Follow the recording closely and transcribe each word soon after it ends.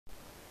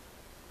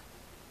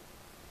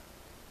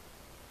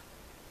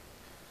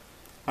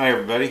Hi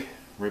everybody,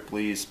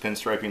 Ripley's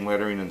Pinstriping,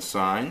 Lettering, and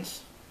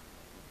Signs.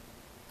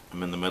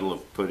 I'm in the middle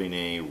of putting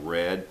a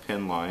red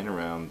pin line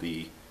around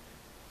the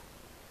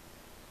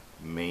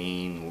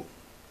main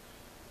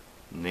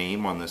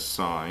name on this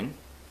sign.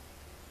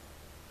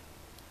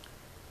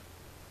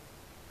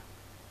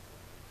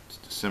 It's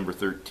December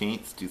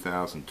 13th,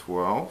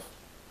 2012.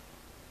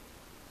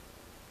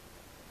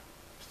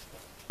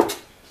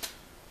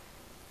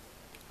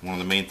 One of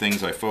the main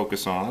things I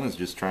focus on is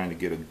just trying to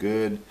get a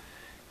good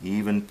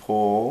even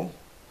pull.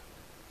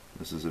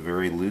 This is a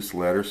very loose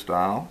letter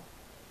style.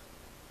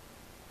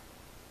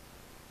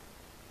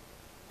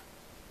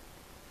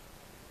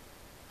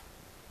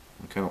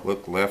 I kind of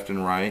look left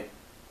and right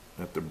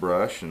at the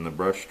brush and the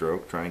brush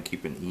stroke, try and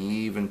keep an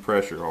even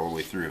pressure all the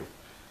way through.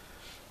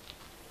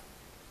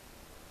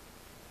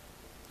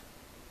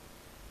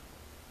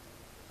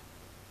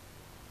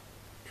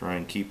 Try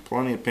and keep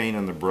plenty of paint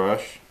on the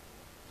brush,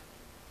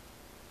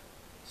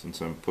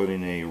 since I'm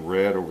putting a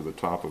red over the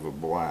top of a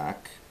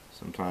black.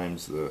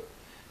 Sometimes the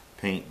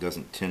paint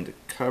doesn't tend to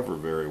cover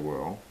very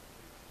well.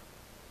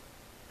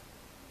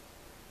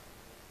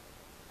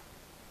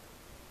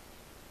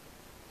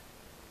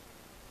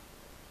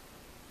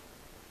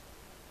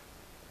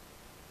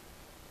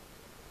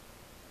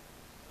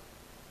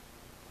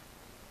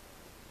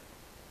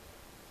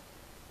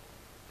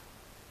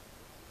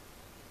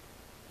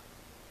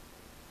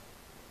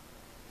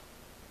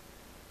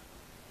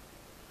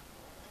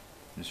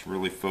 Just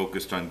really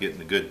focused on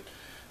getting a good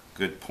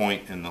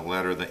point in the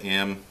letter, the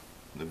M,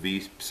 the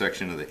V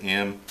section of the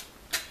M.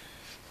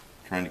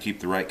 Trying to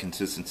keep the right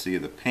consistency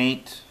of the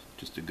paint,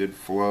 just a good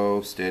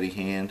flow, steady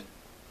hand.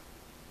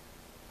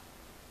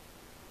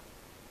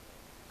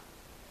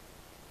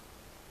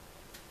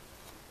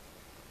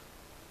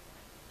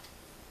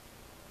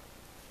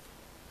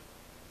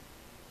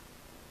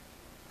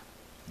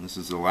 This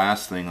is the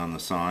last thing on the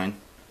sign,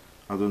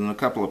 other than a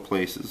couple of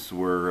places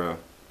where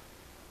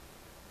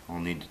I'll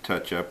need to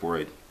touch up, where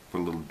I put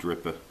a little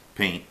drip of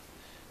paint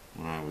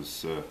when I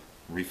was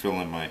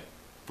refilling my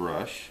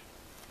brush.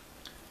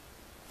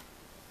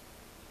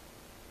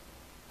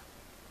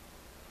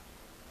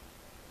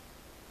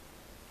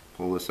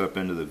 Pull this up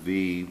into the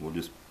V. We'll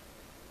just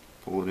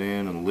pull it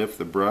in and lift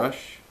the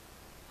brush.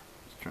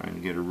 Just trying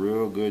to get a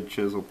real good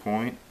chisel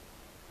point,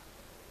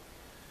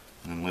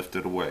 and then lift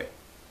it away.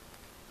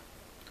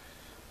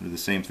 Do the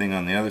same thing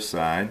on the other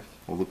side.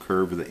 Pull the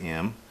curve of the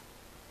M,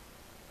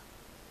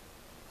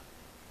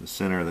 the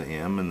center of the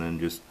M, and then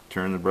just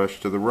turn the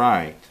brush to the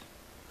right.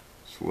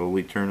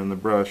 Slowly turning the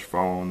brush,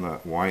 following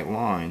that white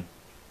line.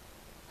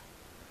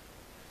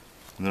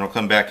 And then I'll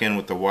come back in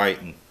with the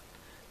white and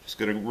just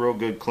get a real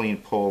good clean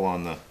pull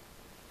on the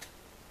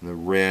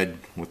red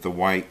with the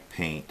white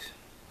paint.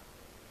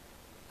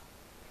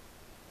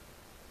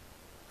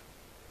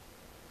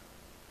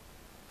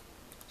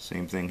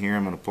 Same thing here.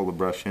 I'm going to pull the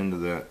brush into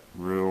that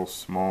real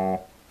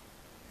small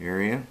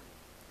area,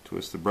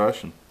 twist the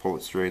brush and pull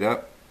it straight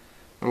up.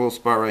 A little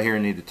spot right here I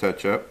need to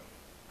touch up.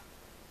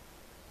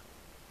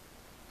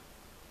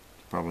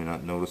 It's probably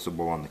not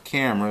noticeable on the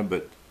camera,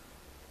 but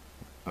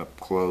up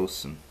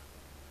close and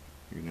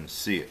you're going to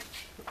see it.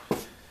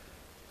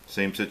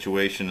 Same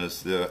situation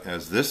as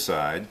this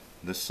side.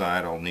 This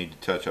side I'll need to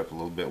touch up a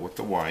little bit with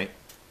the white.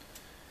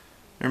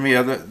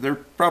 There are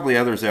probably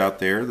others out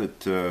there that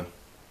do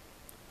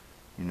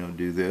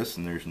this,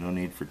 and there's no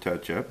need for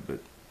touch up, but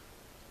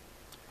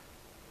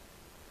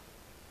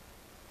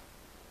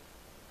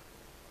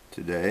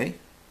today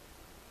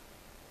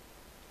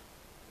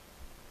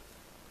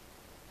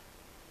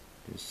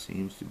this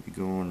seems to be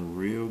going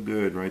real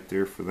good right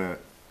there for that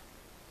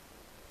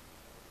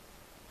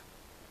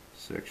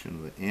section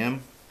of the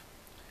M.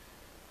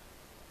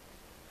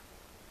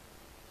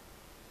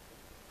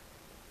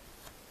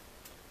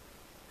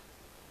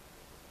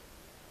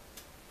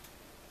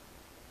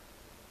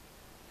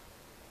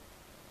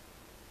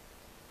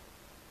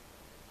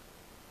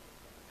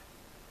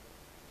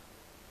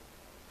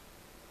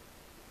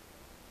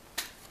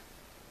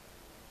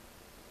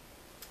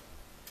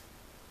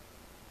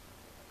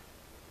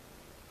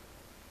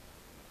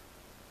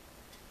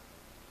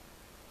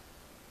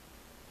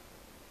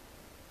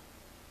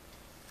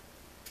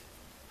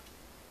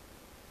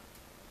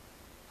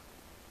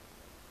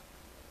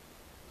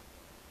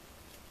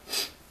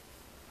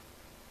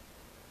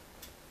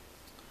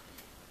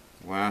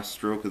 Last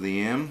stroke of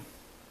the M.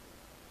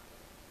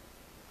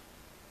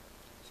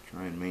 Let's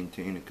try and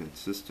maintain a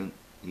consistent,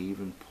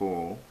 even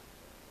pull.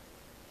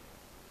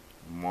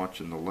 I'm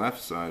watching the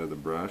left side of the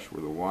brush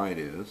where the white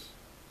is.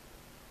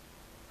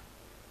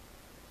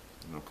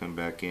 And I'll come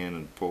back in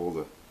and pull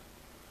the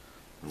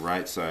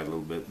right side a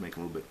little bit, make it a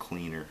little bit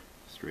cleaner,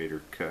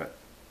 straighter cut.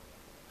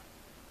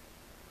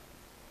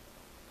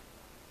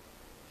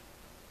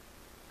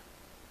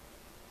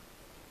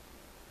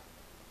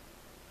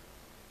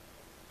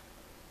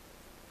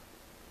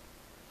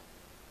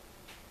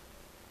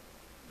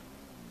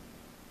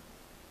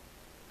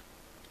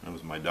 That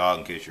was my dog,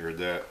 in case you heard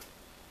that.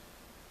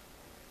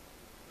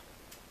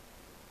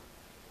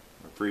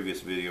 My previous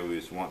video, he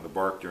was wanting to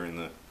bark during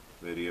the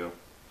video.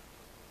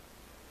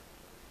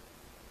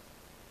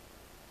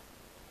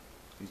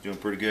 He's doing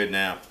pretty good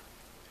now.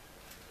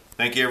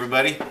 Thank you,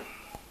 everybody.